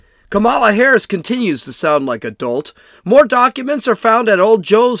Kamala Harris continues to sound like a dolt. More documents are found at old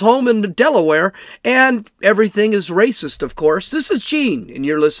Joe's home in Delaware, and everything is racist, of course. This is Gene, and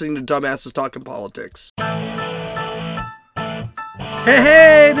you're listening to Dumbasses Talking Politics.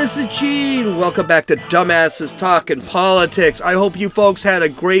 Hey, this is Gene. Welcome back to Dumbasses Talking Politics. I hope you folks had a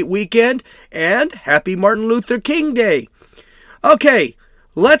great weekend, and happy Martin Luther King Day. Okay,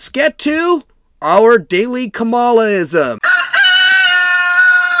 let's get to our daily Kamalaism.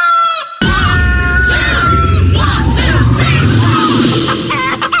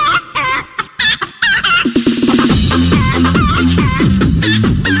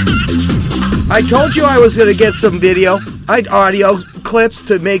 I told you I was going to get some audio clips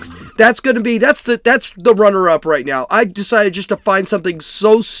to make. That's the runner-up right now. I decided just to find something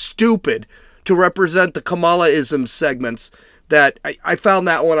so stupid to represent the Kamalaism segments that I found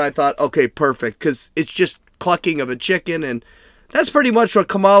that one. I thought, okay, perfect, because it's just clucking of a chicken, and that's pretty much what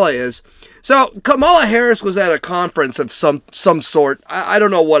Kamala is. So Kamala Harris was at a conference of some sort. I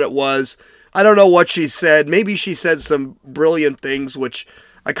don't know what it was. I don't know what she said. Maybe she said some brilliant things, which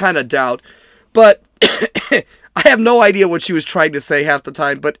I kind of doubt. But I have no idea what she was trying to say half the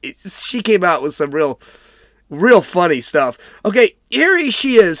time, but she came out with some real funny stuff. Okay, here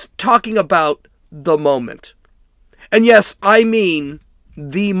she is talking about the moment. And yes, I mean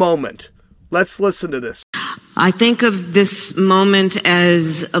the moment. Let's listen to this. I think of this moment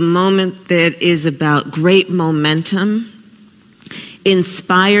as a moment that is about great momentum,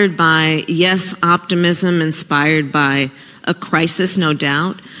 inspired by, yes, optimism, inspired by a crisis, no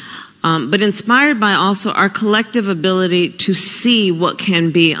doubt. But inspired by also our collective ability to see what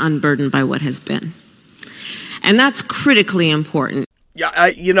can be unburdened by what has been. And that's critically important. Yeah,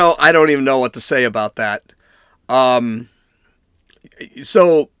 I don't even know what to say about that.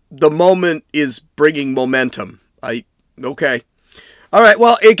 So the moment is bringing momentum. Okay. All right,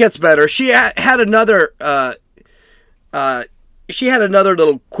 well, it gets better. She had another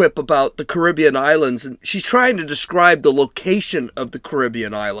little quip about the Caribbean islands, and she's trying to describe the location of the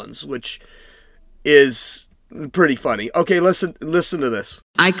Caribbean islands, which is pretty funny. Okay, listen to this.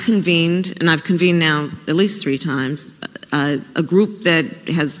 I convened, and I've convened now at least 3 times, a group that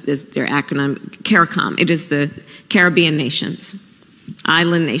is their acronym, CARICOM. It is the Caribbean nations,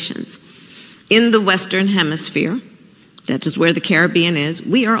 island nations. In the Western Hemisphere, that is where the Caribbean is.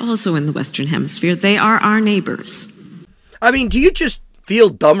 We are also in the Western Hemisphere. They are our neighbors. I mean, do you just feel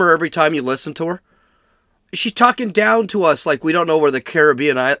dumber every time you listen to her? She's talking down to us like we don't know where the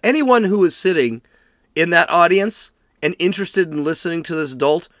Caribbean island. Anyone who is sitting in that audience and interested in listening to this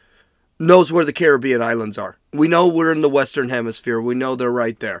dolt knows where the Caribbean islands are. We know we're in the Western Hemisphere. We know they're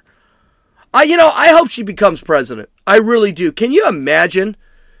right there. I hope she becomes president. I really do. Can you imagine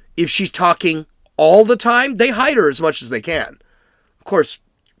if she's talking all the time? They hide her as much as they can. Of course,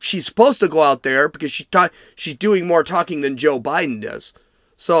 she's supposed to go out there because she's doing more talking than Joe Biden does.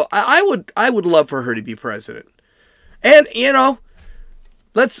 So I would love for her to be president. And,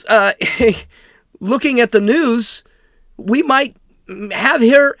 let's, looking at the news, we might have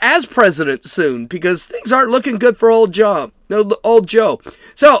her as president soon because things aren't looking good for old Joe.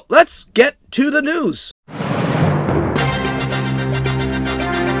 So let's get to the news.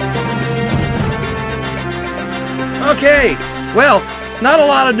 Okay, well, not a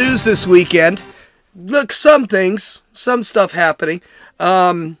lot of news this weekend. Look, some stuff happening.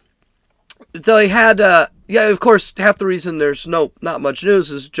 They had, of course, half the reason there's not much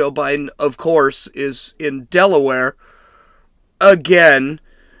news is Joe Biden, of course, is in Delaware again.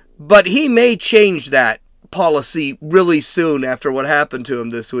 But he may change that policy really soon after what happened to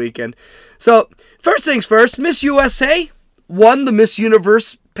him this weekend. So, first things first, Miss USA won the Miss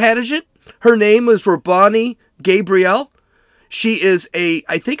Universe pageant. Her name is Robani Gabriel. She is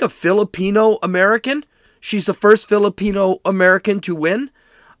I think a Filipino-American. She's the first Filipino-American to win.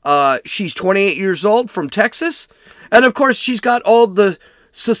 She's 28 years old from Texas. And of course, she's got all the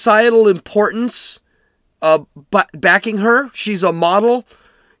societal importance backing her. She's a model.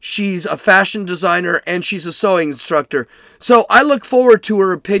 She's a fashion designer, and she's a sewing instructor. So I look forward to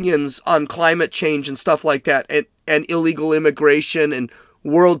her opinions on climate change and stuff like that, and illegal immigration and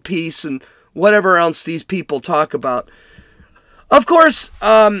world peace and whatever else these people talk about. Of course,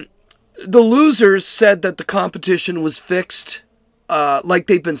 the losers said that the competition was fixed, like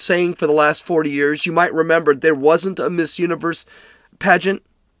they've been saying for the last 40 years. You might remember there wasn't a Miss Universe pageant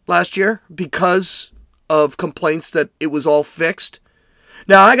last year because of complaints that it was all fixed.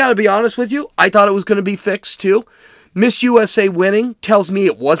 Now, I got to be honest with you. I thought it was going to be fixed, too. Miss USA winning tells me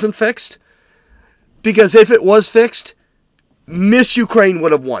it wasn't fixed. Because if it was fixed, Miss Ukraine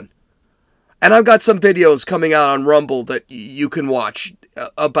would have won. And I've got some videos coming out on Rumble that you can watch.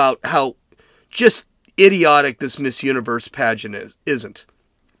 about how just idiotic this Miss Universe pageant isn't.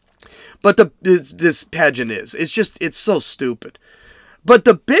 But this pageant is. It's so stupid. But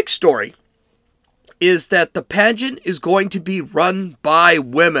the big story is that the pageant is going to be run by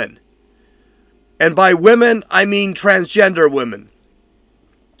women. And by women, I mean transgender women.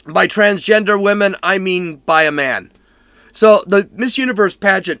 By transgender women, I mean by a man. So the Miss Universe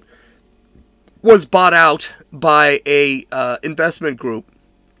pageant was bought out by a investment group.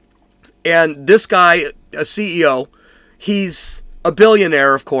 And this guy, a CEO, he's a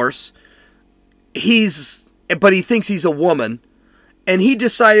billionaire, of course. But he thinks he's a woman. And he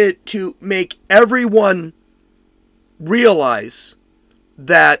decided to make everyone realize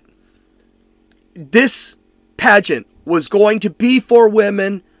that this pageant was going to be for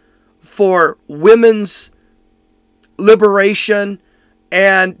women, for women's liberation,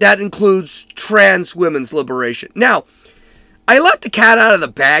 and that includes trans women's liberation. Now, I let the cat out of the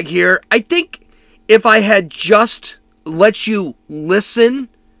bag here. I think if I had just let you listen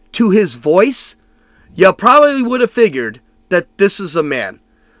to his voice, you probably would have figured that this is a man.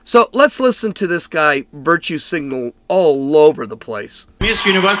 So let's listen to this guy virtue signal all over the place. Miss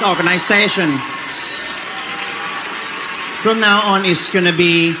Universe organization from now on is going to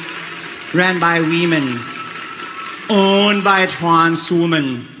be ran by women, owned by trans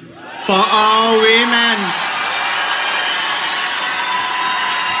women, for all women.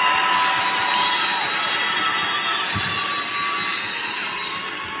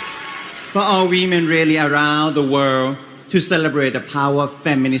 For all women really around the world to celebrate the power of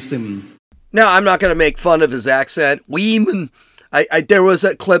feminism. Now, I'm not going to make fun of his accent. Women. There was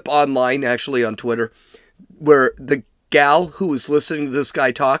a clip online, actually, on Twitter, where the gal who was listening to this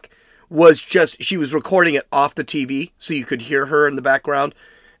guy talk she was recording it off the TV, so you could hear her in the background,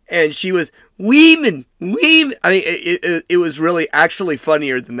 and she was, women. I mean, it was really actually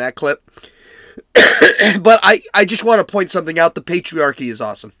funnier than that clip. But I just want to point something out. The patriarchy is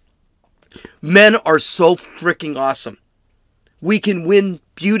awesome. Men are so freaking awesome. We can win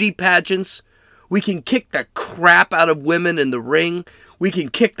beauty pageants. We can kick the crap out of women in the ring. We can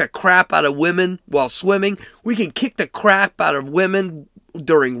kick the crap out of women while swimming. We can kick the crap out of women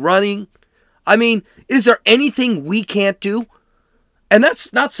during running. I mean, is there anything we can't do? And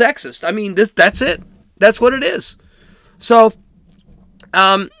that's not sexist. I mean, that's it. That's what it is. So,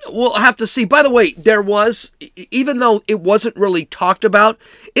 we'll have to see. By the way, there was, even though it wasn't really talked about,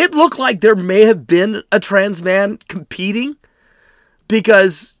 it looked like there may have been a trans man competing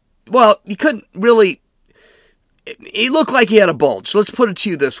because, well, he couldn't really, he looked like he had a bulge. Let's put it to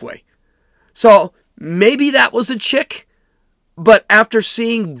you this way. So maybe that was a chick, but after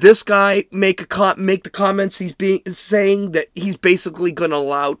seeing this guy make the comments saying that he's basically going to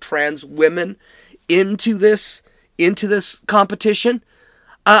allow trans women into this competition,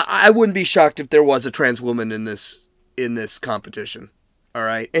 I wouldn't be shocked if there was a trans woman in this competition. All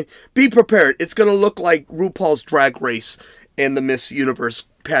right, and be prepared. It's going to look like RuPaul's Drag Race and the Miss Universe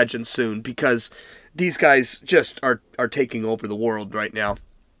pageant soon, because these guys just are taking over the world right now.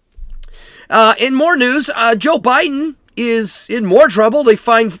 In more news, Joe Biden is in more trouble. They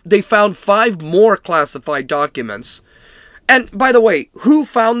found 5 more classified documents. And by the way, who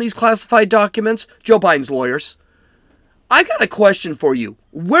found these classified documents? Joe Biden's lawyers. I got a question for you.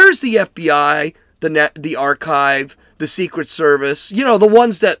 Where's the FBI, the archive, the Secret Service? You know, the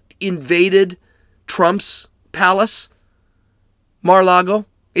ones that invaded Trump's palace? Mar-a-Lago?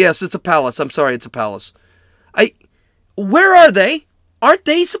 Yes, it's a palace. I'm sorry, it's a palace. Where are they? Aren't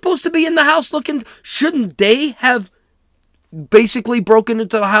they supposed to be in the house looking? Shouldn't they have basically broken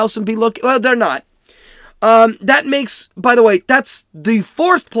into the house and be looking? Well, they're not. That makes, by the way, that's the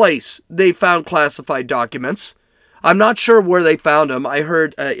 4th place they found classified documents. I'm not sure where they found them. I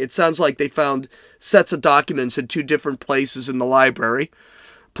heard it sounds like they found sets of documents in 2 different places in the library,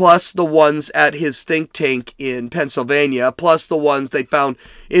 plus the ones at his think tank in Pennsylvania, plus the ones they found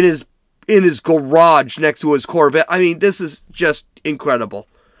in his garage next to his Corvette. I mean, this is just incredible.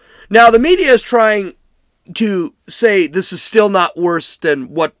 Now, the media is trying to say this is still not worse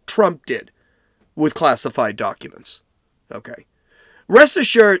than what Trump did with classified documents. Okay. Rest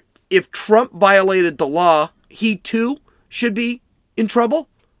assured, if Trump violated the law, he too should be in trouble.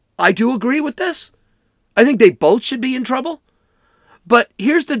 I do agree with this. I think they both should be in trouble. But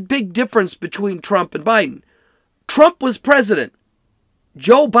here's the big difference between Trump and Biden. Trump was president.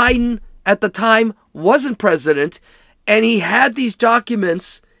 Joe Biden at the time wasn't president, and he had these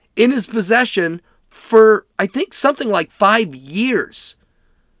documents in his possession for, I think, something like 5 years.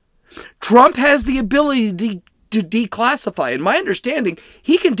 Trump has the ability to declassify. In my understanding,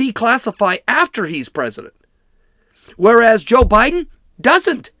 he can declassify after he's president. Whereas Joe Biden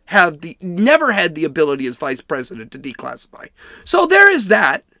never had the ability as vice president to declassify. So there is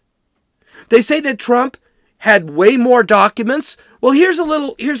that. They say that Trump had way more documents. Well, here's a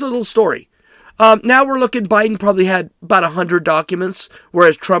little story. Now we're looking, Biden probably had about 100 documents,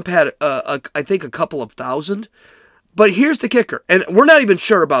 whereas Trump had, I think, a couple of thousand. But here's the kicker, and we're not even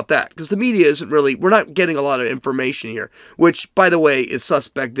sure about that, because the media isn't really, we're not getting a lot of information here, which, by the way, is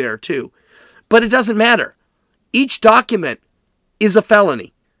suspect there too. But it doesn't matter. Each document is a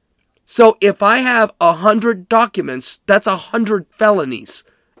felony. So if I have 100 documents, that's 100 felonies,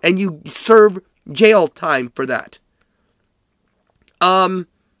 and you serve jail time for that.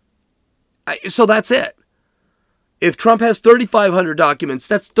 So that's it. If Trump has 3,500 documents,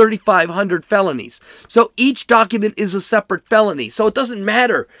 that's 3,500 felonies. So each document is a separate felony. So it doesn't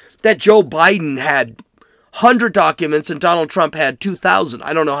matter that Joe Biden had 100 documents and Donald Trump had 2,000.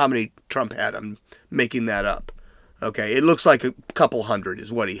 I don't know how many Trump had. I'm making that up. Okay, it looks like a couple hundred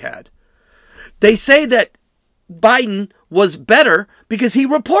is what he had. They say that Biden was better because he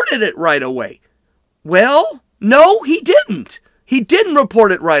reported it right away. Well, no, he didn't. He didn't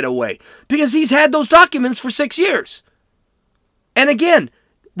report it right away because he's had those documents for 6 years. And again,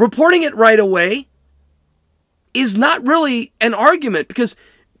 reporting it right away is not really an argument because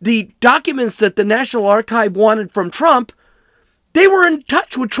the documents that the National Archive wanted from Trump, they were in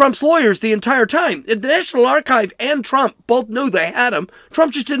touch with Trump's lawyers the entire time. The National Archive and Trump both knew they had them.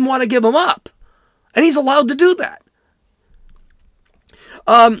 Trump just didn't want to give them up. And he's allowed to do that.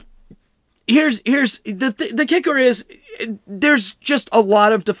 Here's the kicker is there's just a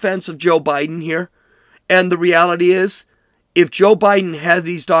lot of defense of Joe Biden here. And the reality is, if Joe Biden has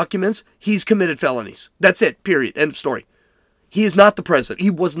these documents, he's committed felonies. That's it, period. End of story. He is not the president.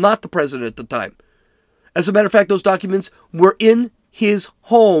 He was not the president at the time. As a matter of fact, those documents were in his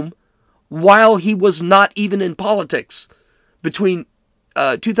home while he was not even in politics. Between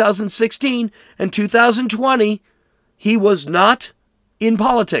 2016 and 2020, he was not in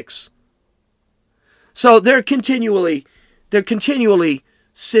politics. So they're continually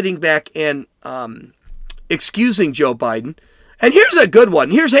sitting back and excusing Joe Biden. And here's a good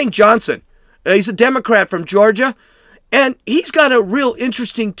one. Here's Hank Johnson. He's a Democrat from Georgia, and he's got a real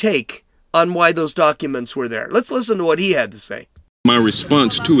interesting take on why those documents were there. Let's listen to what he had to say. My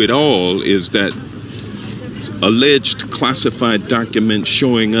response to it all is that alleged classified documents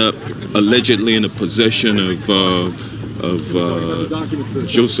showing up allegedly in the possession of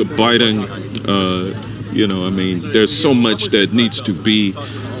Joseph Biden, there's so much that needs to be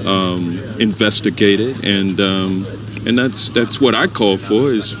investigated, and that's what I call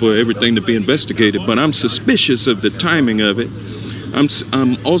for, is for everything to be investigated. But I'm suspicious of the timing of it.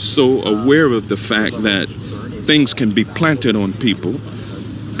 I'm also aware of the fact that things can be planted on people.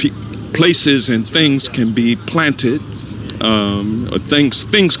 Places and things can be planted, or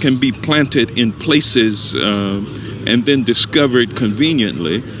things can be planted in places and then discovered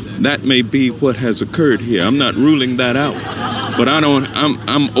conveniently. That may be what has occurred here. I'm not ruling that out, but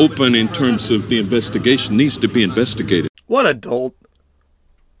I'm open in terms of the investigation needs to be investigated. What a dolt.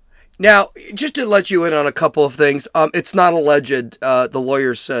 Now, just to let you in on a couple of things, it's not alleged. The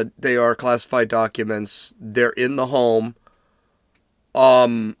lawyers said they are classified documents. They're in the home.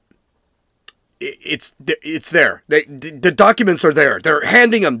 It's there. The documents are there. They're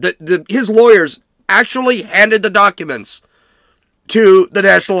handing them. His lawyers actually handed the documents to the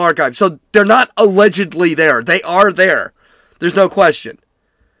National Archives. So they're not allegedly there. They are there. There's no question.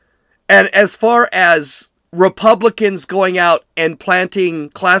 And as far as Republicans going out and planting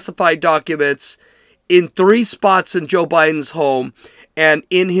classified documents in 3 spots in Joe Biden's home and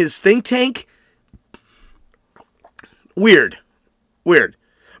in his think tank, weird.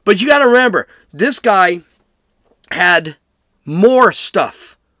 But you got to remember, this guy had more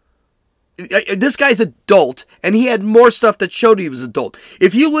stuff. This guy's adult, and he had more stuff that showed he was adult.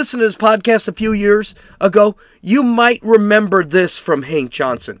 If you listen to his podcast a few years ago, you might remember this from Hank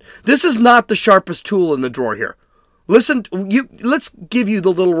Johnson. This is not the sharpest tool in the drawer here. Let's give you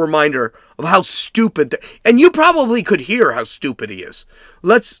the little reminder of how stupid, and you probably could hear how stupid he is.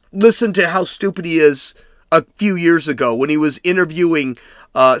 Let's listen to how stupid he is a few years ago when he was interviewing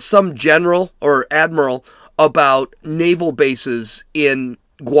some general or admiral about naval bases in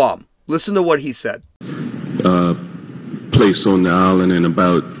Guam. Listen to what he said. Place on the island and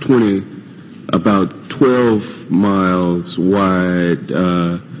about 12 miles wide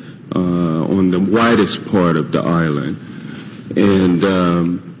on the widest part of the island. And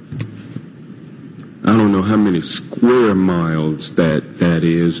I don't know how many square miles that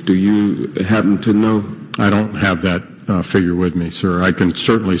is. Do you happen to know? I don't have that figure with me, sir. I can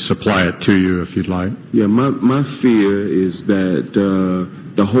certainly supply it to you if you'd like. Yeah, my fear is that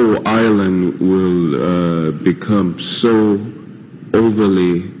the whole island will become so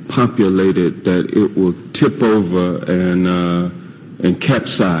overly populated that it will tip over and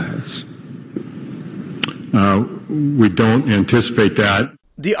capsize. We don't anticipate that.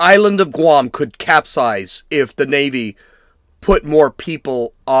 The island of Guam could capsize if the Navy put more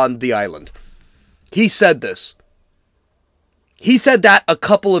people on the island. He said this. He said that a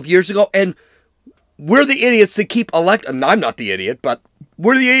couple of years ago, and we're the idiots that keep electing. I'm not the idiot, but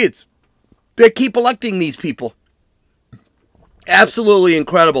we're the idiots that keep electing these people. Absolutely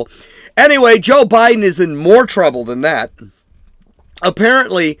incredible. Anyway, Joe Biden is in more trouble than that.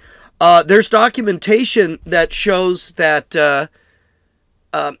 Apparently, there's documentation that shows that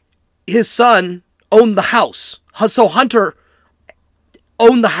his son owned the house. So Hunter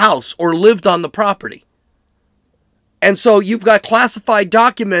owned the house or lived on the property. And so you've got classified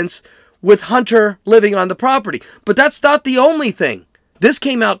documents with Hunter living on the property. But that's not the only thing. This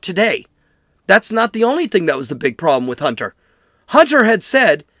came out today. That's not the only thing that was the big problem with Hunter. Hunter had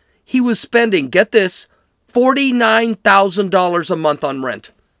said he was spending, get this, $49,000 a month on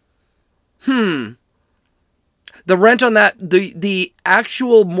rent. The rent on that, the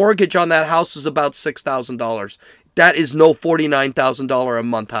actual mortgage on that house is about $6,000. That is no $49,000 a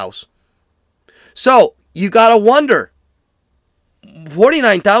month house. So, you gotta wonder,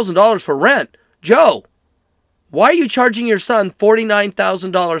 $49,000 for rent? Joe, why are you charging your son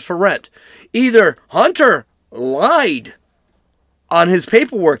 $49,000 for rent? Either Hunter lied on his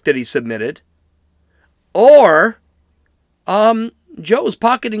paperwork that he submitted, or Joe is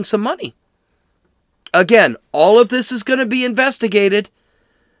pocketing some money. Again, all of this is going to be investigated,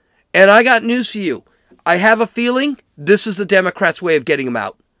 and I got news for you. I have a feeling this is the Democrats' way of getting him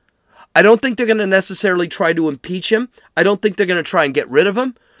out. I don't think they're going to necessarily try to impeach him. I don't think they're going to try and get rid of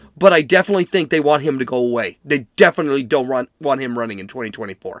him, but I definitely think they want him to go away. They definitely don't want him running in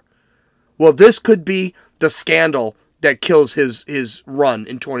 2024. Well, this could be the scandal that kills his run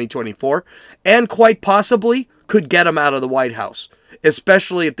in 2024, and quite possibly could get him out of the White House,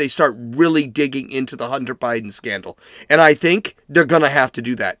 especially if they start really digging into the Hunter Biden scandal. And I think they're going to have to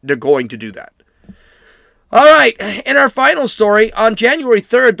do that. They're going to do that. All right, in our final story, on January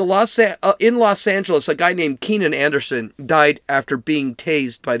 3rd, in Los Angeles, a guy named Keenan Anderson died after being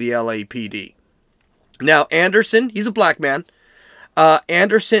tased by the LAPD. Now, Anderson, he's a black man.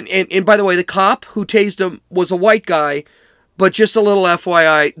 Anderson, and by the way, the cop who tased him was a white guy, but just a little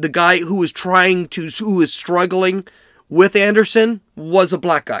FYI, the guy who was struggling with Anderson was a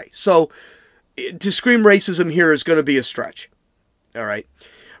black guy. So, to scream racism here is going to be a stretch. All right.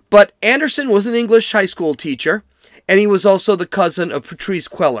 But Anderson was an English high school teacher, and he was also the cousin of Patrisse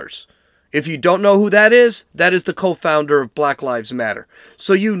Cullors. If you don't know who that is the co-founder of Black Lives Matter.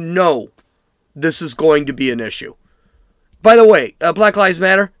 So you know this is going to be an issue. By the way, Black Lives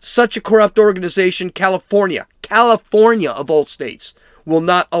Matter, such a corrupt organization, California of all states, will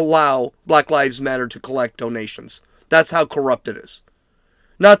not allow Black Lives Matter to collect donations. That's how corrupt it is.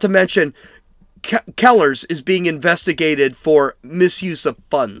 Not to mention, Cullors is being investigated for misuse of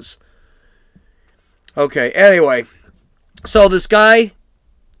funds. Okay, anyway. So this guy,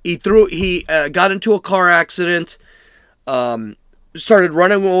 he got into a car accident, started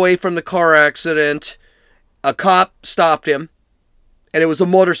running away from the car accident. A cop stopped him, and it was a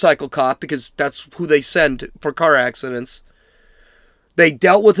motorcycle cop because that's who they send for car accidents. They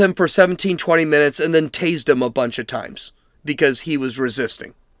dealt with him for 17-20 minutes and then tased him a bunch of times because he was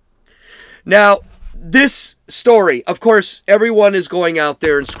resisting. Now, this story, of course, everyone is going out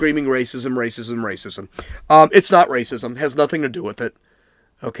there and screaming racism. It's not racism. It has nothing to do with it.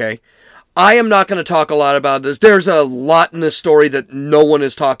 Okay? I am not going to talk a lot about this. There's a lot in this story that no one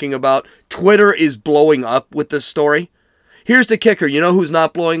is talking about. Twitter is blowing up with this story. Here's the kicker. You know who's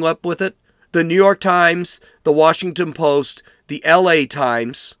not blowing up with it? The New York Times, the Washington Post, the LA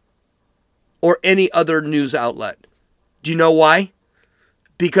Times, or any other news outlet. Do you know why?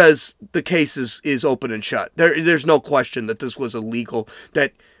 Because the case is open and shut. There's no question that this was illegal.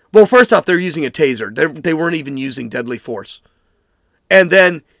 Well, first off, they're using a taser. They weren't even using deadly force. And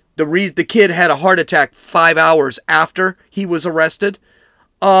then the kid had a heart attack 5 hours after he was arrested.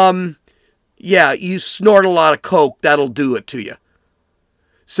 Yeah, you snort a lot of coke, that'll do it to you.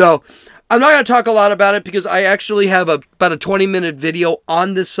 So, I'm not going to talk a lot about it because I actually have about a 20-minute video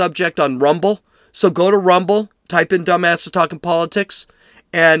on this subject on Rumble. So go to Rumble, type in Dumbasses Talking Politics,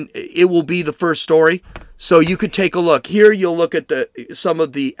 and it will be the first story. So you could take a look. Here you'll look at some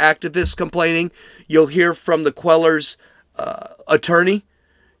of the activists complaining. You'll hear from the Cullors' attorney.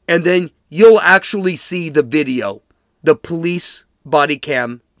 And then you'll actually see the video the police body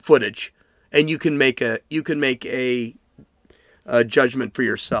cam footage, and you can make a judgment for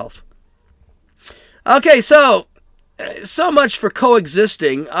yourself. Okay, so much for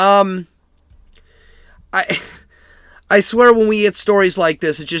coexisting. I swear when we get stories like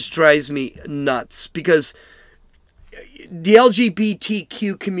this, it just drives me nuts, because the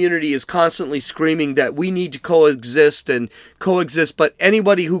LGBTQ community is constantly screaming that we need to coexist, but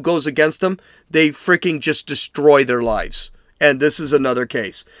anybody who goes against them, they freaking just destroy their lives. And this is another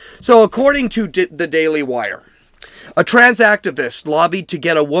case. So according to the Daily Wire, a trans activist lobbied to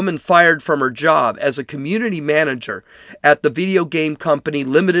get a woman fired from her job as a community manager at the video game company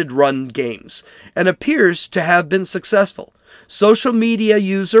Limited Run Games, and appears to have been successful. Social media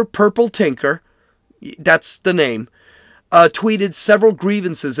user Purple Tinker, that's the name, tweeted several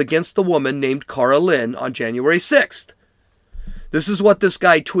grievances against the woman named Cara Lynn on January 6th. This is what this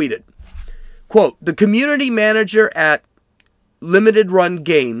guy tweeted. Quote, "The community manager at Limited Run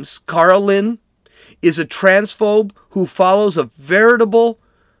Games, Cara Lynn, is a transphobe who follows a veritable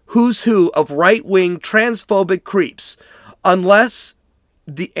who's who of right-wing transphobic creeps, until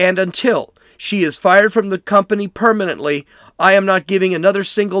she is fired from the company permanently. I am not giving another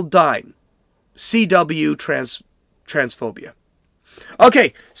single dime. CW transphobia."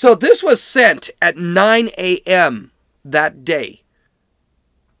 Okay, so this was sent at 9 a.m. that day.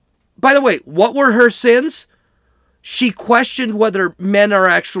 By the way, what were her sins? She questioned whether men are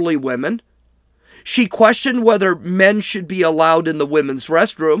actually women. She questioned whether men should be allowed in the women's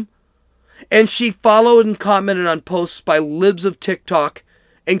restroom. And she followed and commented on posts by libs of TikTok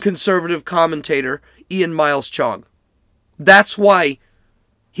and conservative commentator Ian Miles Chong. That's why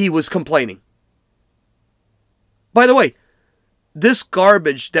he was complaining. By the way, this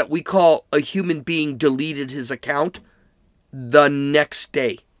garbage that we call a human being deleted his account the next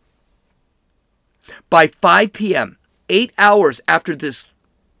day. By 5 p.m., 8 hours after this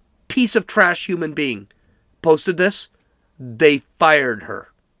piece of trash human being posted this, they fired her.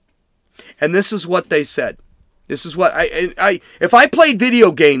 And this is what they said. This is what if I played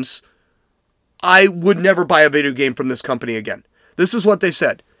video games, I would never buy a video game from this company again. This is what they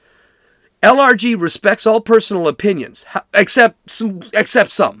said. LRG respects all personal opinions, except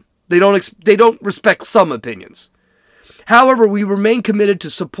some. They don't respect some opinions. However, we remain committed to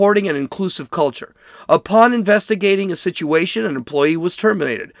supporting an inclusive culture. Upon investigating a situation, an employee was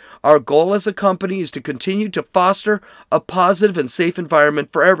terminated. Our goal as a company is to continue to foster a positive and safe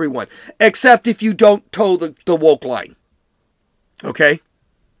environment for everyone, except if you don't toe the woke line. Okay?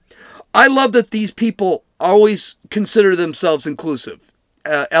 I love that these people always consider themselves inclusive.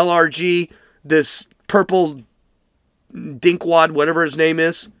 LRG, this purple dinkwad, whatever his name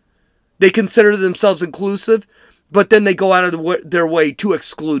is, they consider themselves inclusive, but then they go out of their way to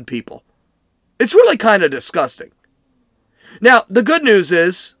exclude people. It's really kind of disgusting. Now, the good news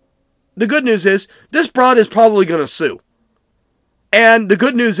is, this broad is probably going to sue. And the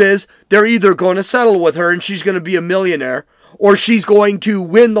good news is, they're either going to settle with her and she's going to be a millionaire, or she's going to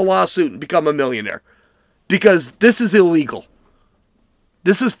win the lawsuit and become a millionaire. Because this is illegal.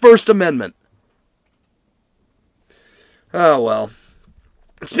 This is First Amendment. Oh, well.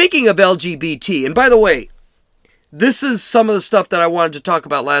 Speaking of LGBT, and by the way, this is some of the stuff that I wanted to talk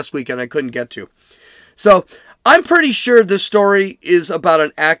about last week and I couldn't get to. So, I'm pretty sure this story is about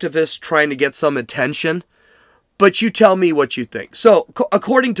an activist trying to get some attention, but you tell me what you think. So,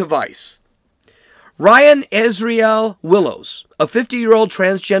 according to Vice, Ryan Azriel Willows, a 50-year-old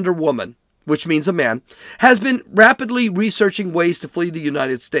transgender woman, which means a man, has been rapidly researching ways to flee the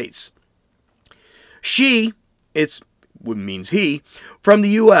United States. She, it means he, from the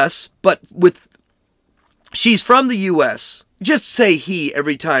U.S., but she's from the U.S. Just say he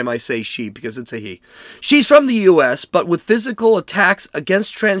every time I say she, because it's a he. She's from the U.S., but with physical attacks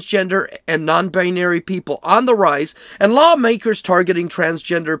against transgender and non-binary people on the rise, and lawmakers targeting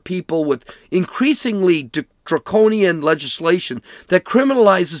transgender people with increasingly draconian legislation that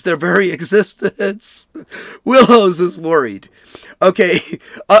criminalizes their very existence, Willows is worried. Okay,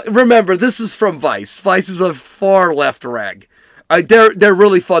 remember, this is from Vice. Vice is a far left rag. They're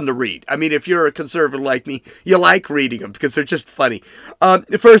really fun to read. I mean, if you're a conservative like me, you like reading them because they're just funny.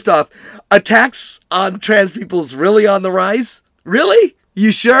 First off, attacks on trans people is really on the rise? Really?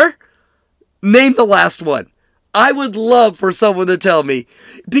 You sure? Name the last one. I would love for someone to tell me.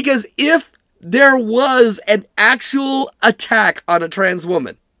 Because if there was an actual attack on a trans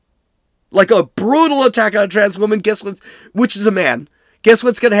woman, like a brutal attack on a trans woman, which is a man, guess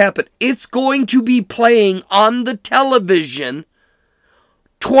what's going to happen? It's going to be playing on the television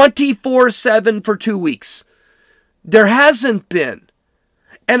 24/7 for 2 weeks. There hasn't been.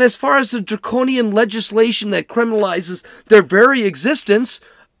 And as far as the draconian legislation that criminalizes their very existence,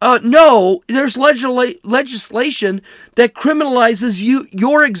 no, there's legislation that criminalizes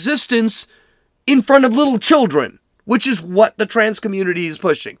your existence in front of little children, which is what the trans community is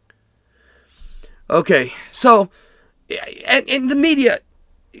pushing. Okay, so, and the media,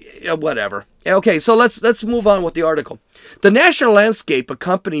 whatever. Okay, so let's move on with the article. The national landscape,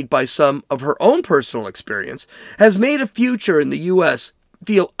 accompanied by some of her own personal experience, has made a future in the U.S.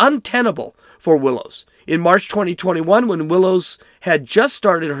 feel untenable for Willows. In March 2021, when Willows had just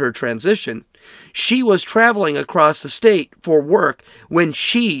started her transition, she was traveling across the state for work when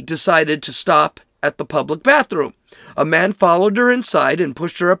she decided to stop at the public bathroom. A man followed her inside and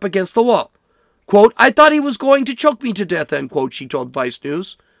pushed her up against the wall. Quote, "I thought he was going to choke me to death," end quote, she told Vice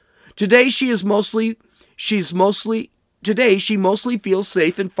News. Today she mostly feels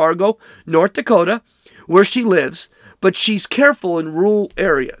safe in Fargo, North Dakota, where she lives, but she's careful in rural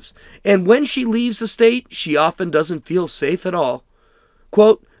areas. And when she leaves the state, she often doesn't feel safe at all.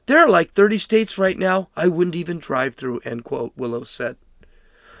 Quote, "There are like 30 states right now I wouldn't even drive through," end quote, Willows said.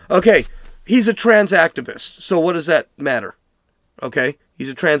 Okay, he's a trans activist, so what does that matter? Okay, he's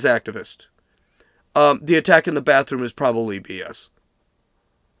a trans activist. The attack in the bathroom is probably BS.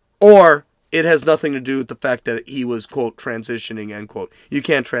 Or it has nothing to do with the fact that he was, quote, transitioning, end quote. You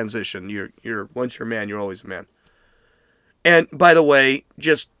can't transition. You're once you're a man, you're always a man. And by the way,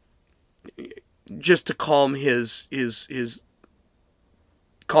 just to calm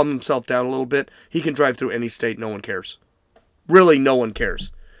calm himself down a little bit, he can drive through any state, no one cares. Really, no one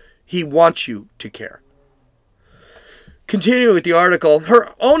cares. He wants you to care. Continuing with the article,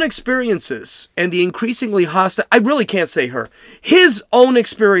 her own experiences and the increasingly hostile, I really can't say her, his own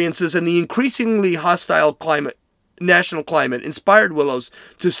experiences and the increasingly hostile national climate inspired Willows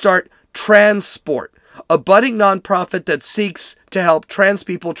to start Transport, a budding nonprofit that seeks to help trans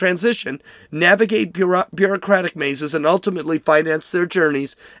people transition, navigate bureaucratic mazes, and ultimately finance their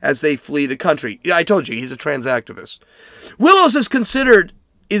journeys as they flee the country. Yeah, I told you, he's a trans activist. Willows is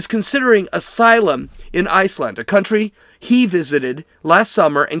considering asylum in Iceland, a country he visited last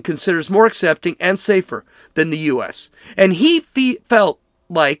summer and considers more accepting and safer than the U.S. And he felt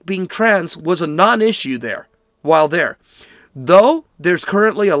like being trans was a non-issue there, while there. Though there's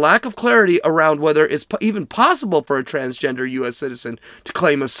currently a lack of clarity around whether it's even possible for a transgender U.S. citizen to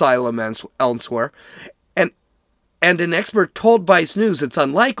claim asylum elsewhere, and an expert told Vice News it's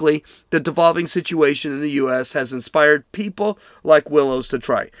unlikely the devolving situation in the U.S. has inspired people like Willows to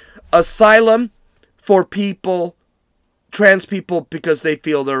try asylum for trans people, because they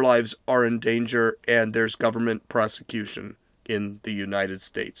feel their lives are in danger and there's government prosecution in the United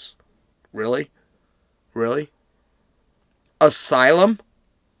States. Really? Really? Asylum?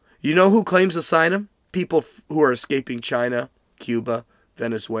 You know who claims asylum? People who are escaping China, Cuba,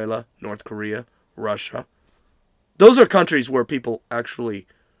 Venezuela, North Korea, Russia. Those are countries where people actually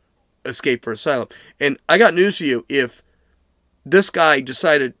escape for asylum. And I got news for you. If this guy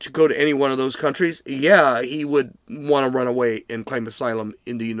decided to go to any one of those countries, yeah, he would want to run away and claim asylum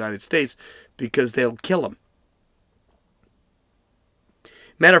in the United States because they'll kill him.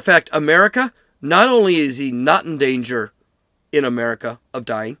 Matter of fact, America, not only is he not in danger in America of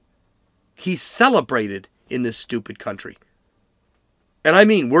dying, he's celebrated in this stupid country. And I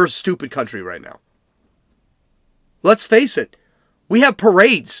mean, we're a stupid country right now. Let's face it. We have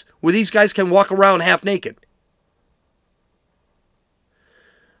parades where these guys can walk around half naked.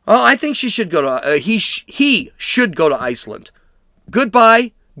 Well, I think she should go to. He should go to Iceland.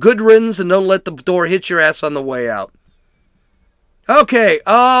 Goodbye, good riddance, and don't let the door hit your ass on the way out. Okay.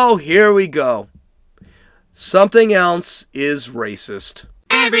 Oh, here we go. Something else is racist.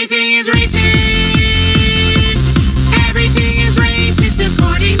 Everything is racist. Everything is racist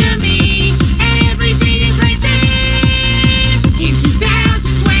according to me. Everything is racist in 2020.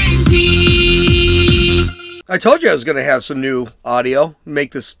 I told you I was going to have some new audio,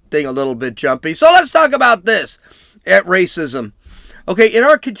 make this thing a little bit jumpy. So let's talk about this at racism. Okay, in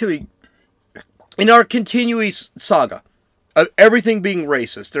our continuing saga of everything being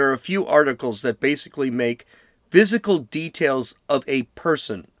racist, there are a few articles that basically make physical details of a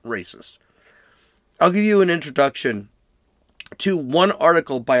person racist. I'll give you an introduction to one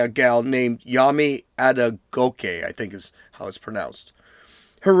article by a gal named Yami Adegoke, I think is how it's pronounced.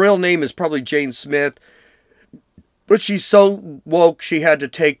 Her real name is probably Jane Smith, but she's so woke she had to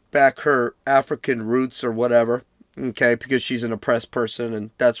take back her African roots or whatever, okay, because she's an oppressed person, and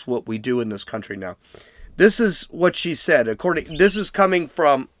that's what we do in this country now. This is what she said. This is coming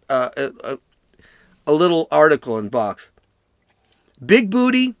from a little article in Vox. Big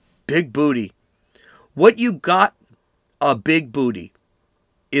booty, big booty. What you got? A big booty.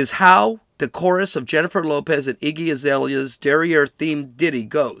 is how the chorus of Jennifer Lopez and Iggy Azalea's Derriere-themed ditty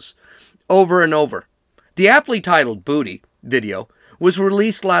goes, over and over. The aptly titled Booty video was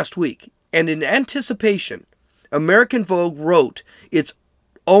released last week, and in anticipation, American Vogue wrote its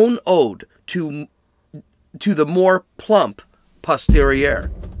own ode to the more plump posterior.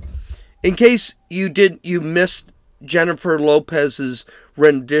 In case you missed Jennifer Lopez's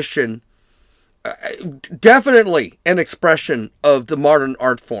rendition, definitely an expression of the modern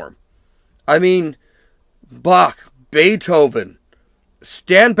art form. I mean, Bach, Beethoven,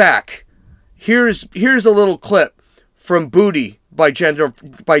 stand back. Here's a little clip from Booty by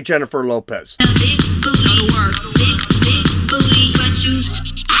Jennifer Lopez. Big booty, big booty, but you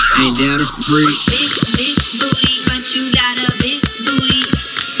ain't down to free. Big booty, but you got a big booty.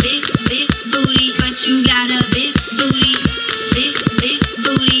 Big booty, but you got a big booty. Big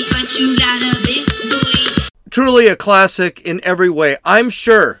booty, but you got a big booty. Truly a classic in every way. I'm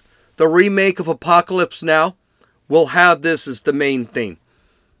sure the remake of Apocalypse Now will have this as the main theme.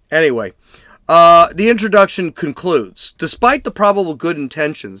 Anyway, the introduction concludes. Despite the probable good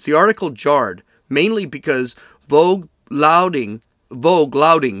intentions, the article jarred, mainly because Vogue lauding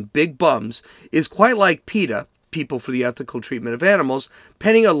big bums is quite like PETA, People for the Ethical Treatment of Animals,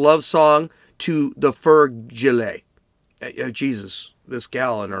 penning a love song to the fur gilet. Jesus, this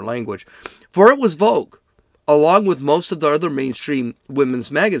gal and her language. For it was Vogue, along with most of the other mainstream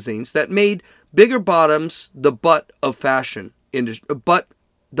women's magazines, that made bigger bottoms the butt of fashion industry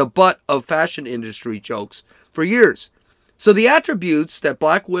jokes for years. So the attributes that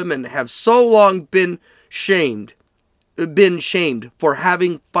black women have so long been shamed for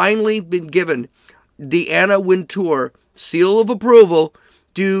having finally been given the Anna Wintour seal of approval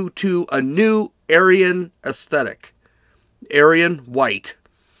due to a new Aryan aesthetic. Aryan white.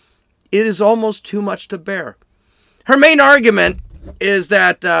 It is almost too much to bear. Her main argument is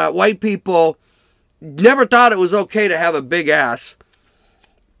that white people never thought it was okay to have a big ass.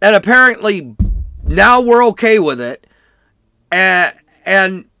 And apparently now we're okay with it.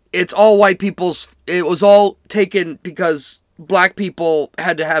 And it's all white people's. It was all taken because black people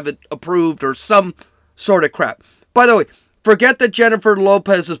had to have it approved or some sort of crap. By the way, forget that Jennifer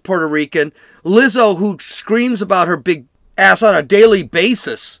Lopez is Puerto Rican. Lizzo, who screams about her big ass on a daily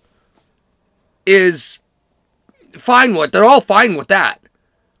basis, is fine with. They're all fine with that.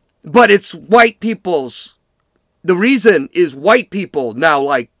 But it's white people's. The reason is white people now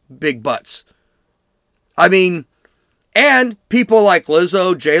like big butts. I mean, and people like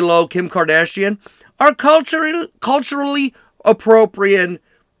Lizzo, J-Lo, Kim Kardashian are culturally appropriating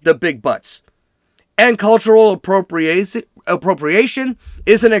the big butts. And cultural appropriation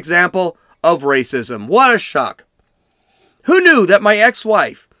is an example of racism. What a shock. Who knew that my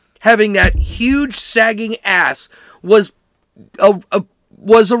ex-wife, having that huge sagging ass, was a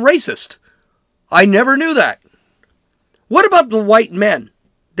racist? I never knew that. What about the white men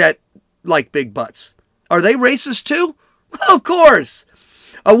that like big butts? Are they racist too? Of course.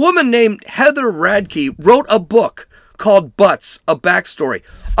 A woman named Heather Radke wrote a book called Butts, A Backstory.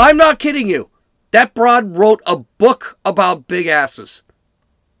 I'm not kidding you. That broad wrote a book about big asses.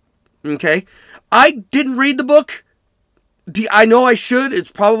 Okay? I didn't read the book. I know I should.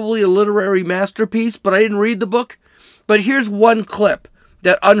 It's probably a literary masterpiece, but I didn't read the book. But here's one clip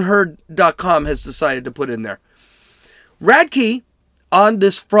that Unheard.com has decided to put in there. Radke, on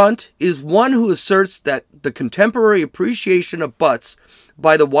this front, is one who asserts that the contemporary appreciation of butts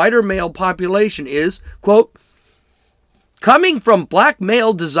by the wider male population is, quote, coming from black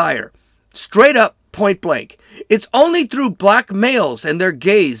male desire, straight up, point blank. It's only through black males and their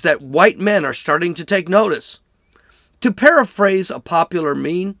gaze that white men are starting to take notice. To paraphrase a popular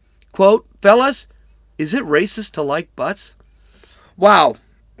meme, quote, fellas, is it racist to like butts? Wow.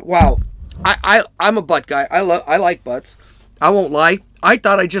 I'm a butt guy. I like butts. I won't lie. I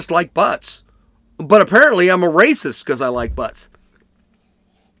thought I just liked butts. But apparently I'm a racist because I like butts.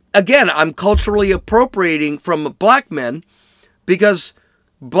 Again, I'm culturally appropriating from black men because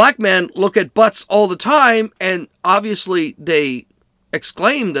black men look at butts all the time and obviously they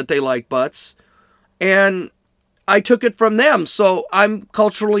exclaim that they like butts. And I took it from them. So I'm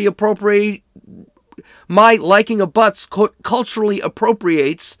culturally appropriate. My liking of butts culturally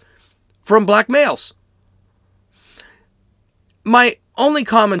appropriates from black males. My only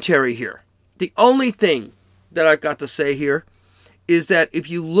commentary here, the only thing that I've got to say here, is that if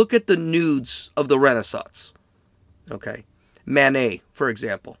you look at the nudes of the Renaissance, okay, Manet, for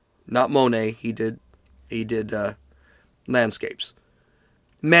example, not Monet, he did landscapes.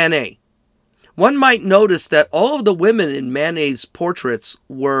 Manet. One might notice that all of the women in Manet's portraits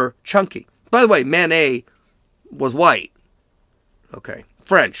were chunky. By the way, Manet was white. Okay.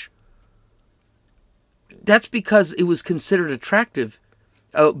 French. That's because it was considered attractive.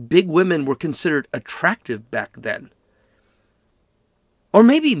 Big women were considered attractive back then. Or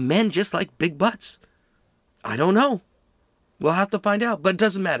maybe men just like big butts. I don't know. We'll have to find out, but it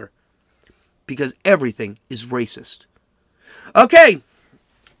doesn't matter. Because everything is racist. Okay.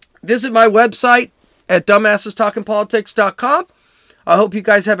 Visit my website at dumbassestalkingpolitics.com. I hope you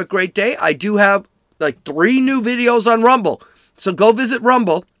guys have a great day. I do have like 3 new videos on Rumble. So go visit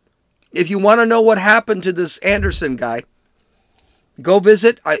Rumble. If you want to know what happened to this Anderson guy, go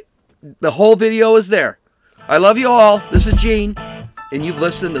visit. The whole video is there. I love you all. This is Gene, and you've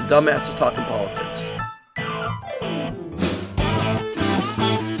listened to Dumbasses Talking Politics.